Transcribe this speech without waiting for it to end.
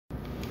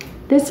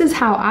This is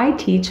how I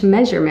teach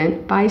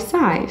measurement by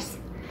size.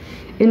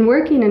 In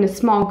working in a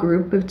small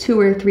group of 2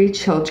 or 3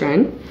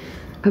 children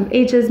of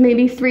ages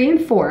maybe 3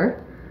 and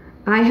 4,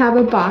 I have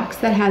a box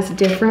that has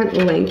different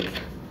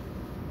length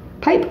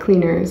pipe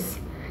cleaners.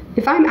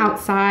 If I'm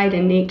outside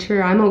in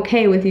nature, I'm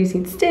okay with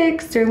using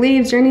sticks or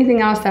leaves or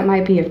anything else that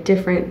might be of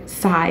different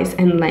size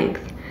and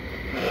length.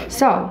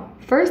 So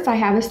first I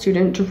have a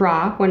student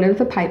draw one of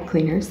the pipe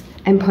cleaners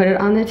and put it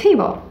on the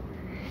table.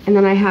 And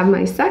then I have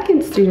my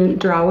second student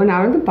draw one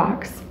out of the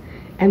box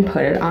and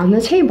put it on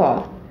the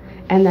table.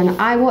 And then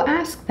I will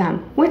ask them,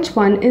 which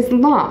one is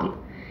long?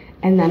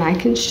 And then I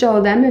can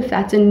show them if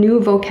that's a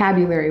new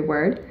vocabulary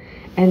word.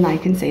 And I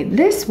can say,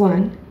 this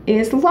one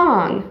is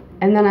long.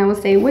 And then I will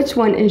say, which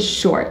one is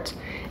short?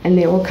 And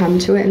they will come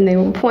to it and they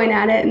will point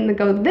at it and they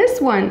go, this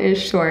one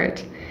is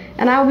short.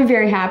 And I will be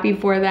very happy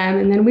for them.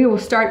 And then we will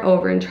start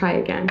over and try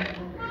again.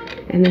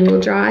 And then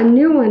we'll draw a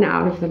new one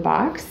out of the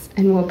box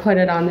and we'll put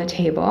it on the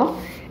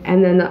table.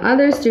 And then the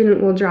other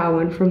student will draw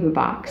one from the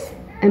box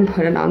and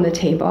put it on the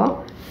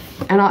table.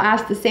 And I'll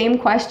ask the same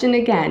question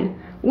again.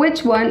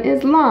 Which one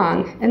is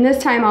long? And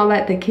this time I'll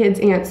let the kids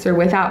answer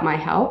without my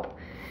help.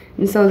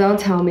 And so they'll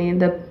tell me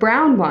the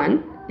brown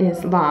one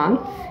is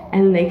long,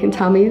 and they can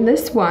tell me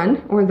this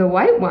one or the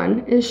white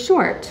one is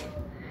short.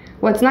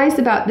 What's nice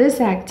about this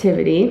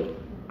activity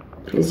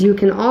is you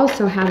can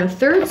also have a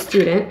third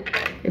student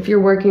if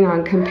you're working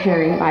on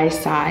comparing by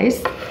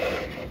size,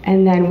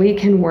 and then we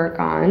can work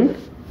on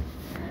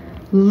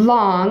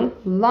long,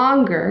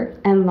 longer,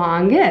 and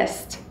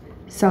longest.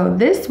 So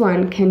this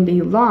one can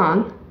be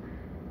long,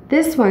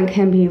 this one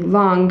can be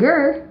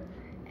longer,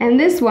 and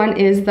this one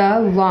is the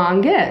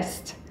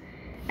longest.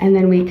 And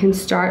then we can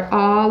start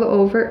all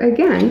over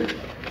again,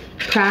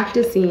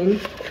 practicing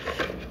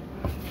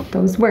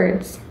those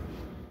words.